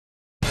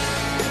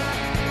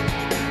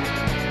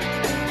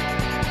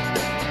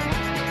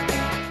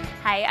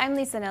Hi, I'm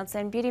Lisa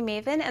Nilsson, beauty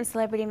maven and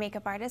celebrity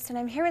makeup artist, and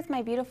I'm here with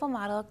my beautiful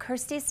model,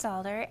 Kirsty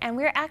Stalder, and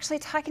we're actually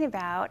talking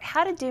about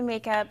how to do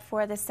makeup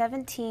for the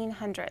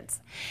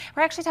 1700s.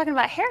 We're actually talking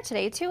about hair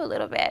today, too, a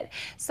little bit.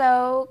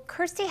 So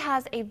Kirsty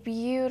has a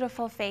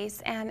beautiful face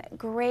and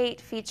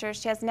great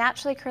features. She has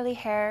naturally curly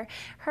hair.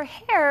 Her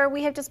hair,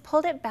 we have just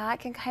pulled it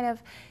back and kind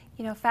of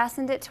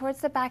fastened it towards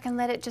the back and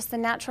let it just the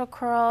natural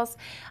curls.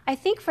 I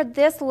think for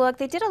this look,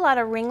 they did a lot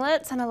of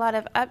ringlets and a lot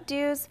of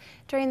updos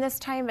during this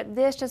time, but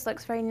this just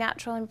looks very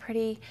natural and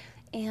pretty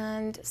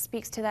and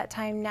speaks to that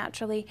time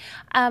naturally.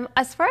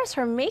 As far as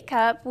her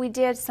makeup, we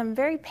did some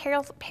very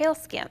pale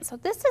skin. So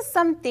this is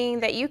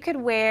something that you could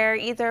wear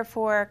either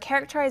for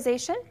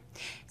characterization,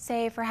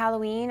 say for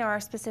Halloween or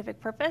a specific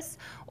purpose,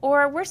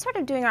 or we're sort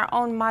of doing our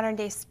own modern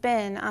day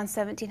spin on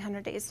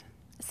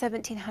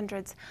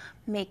 1700s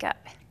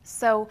makeup.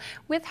 So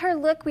with her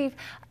look, we've,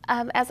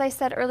 as I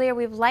said earlier,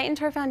 we've lightened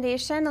her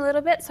foundation a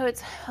little bit so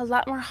it's a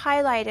lot more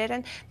highlighted,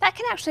 and that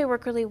can actually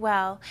work really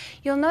well.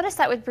 You'll notice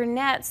that with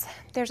brunettes,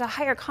 there's a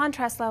higher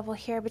contrast level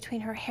here between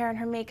her hair and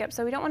her makeup,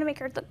 so we don't want to make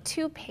her look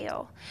too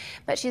pale,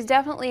 but she's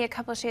definitely a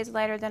couple shades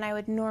lighter than I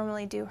would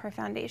normally do her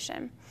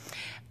foundation.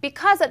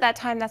 Because at that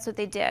time, that's what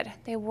they did.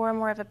 They wore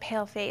more of a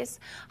pale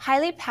face,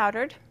 highly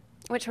powdered,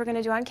 which we're going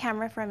to do on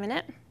camera for a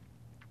minute.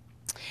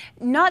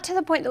 Not to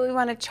the point that we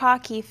want a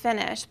chalky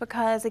finish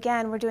because,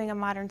 again, we're doing a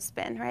modern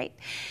spin, right?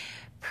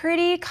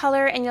 Pretty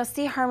color, and you'll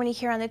see harmony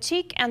here on the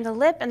cheek and the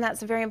lip, and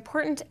that's very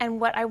important.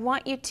 And what I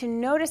want you to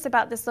notice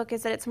about this look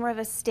is that it's more of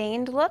a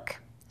stained look.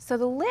 So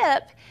the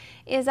lip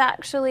is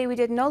actually, we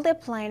did no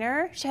lip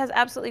liner. She has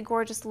absolutely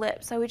gorgeous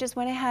lips. So we just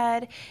went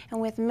ahead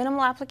and with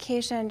minimal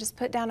application, just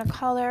put down a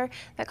color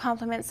that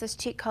complements this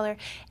cheek color.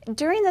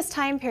 During this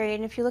time period,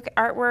 and if you look at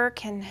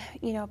artwork and,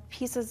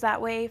 pieces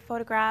that way,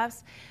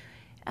 photographs,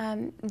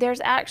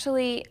 there's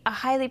actually a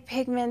highly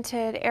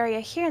pigmented area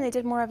here, and they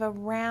did more of a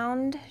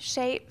round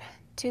shape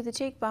to the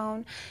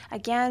cheekbone.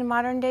 Again,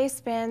 modern day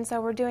spin,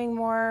 so we're doing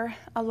more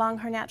along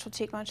her natural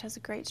cheekbone. She has a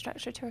great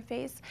structure to her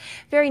face.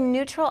 Very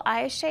neutral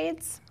eye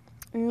shades,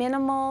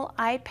 minimal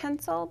eye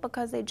pencil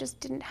because they just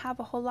didn't have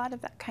a whole lot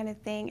of that kind of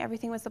thing.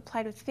 Everything was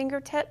applied with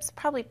fingertips,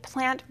 probably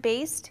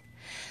plant-based,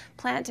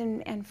 plant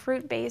and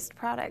fruit-based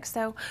products.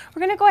 So we're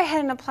going to go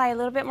ahead and apply a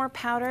little bit more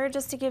powder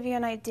just to give you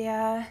an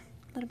idea.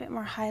 A little bit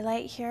more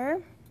highlight here.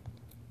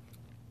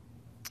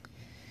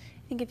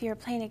 I think if you're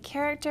playing a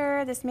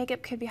character, this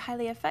makeup could be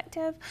highly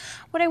effective.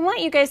 What I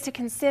want you guys to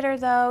consider,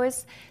 though,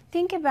 is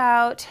think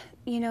about,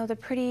 the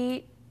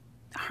pretty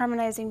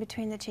harmonizing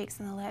between the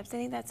cheeks and the lips. I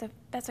think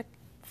that's a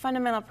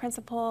fundamental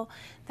principle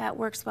that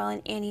works well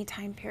in any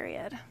time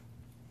period.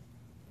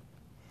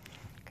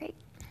 Great.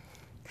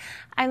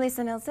 I'm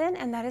Lisa Nilsson,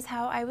 and that is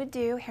how I would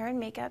do hair and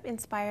makeup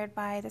inspired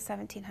by the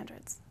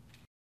 1700s.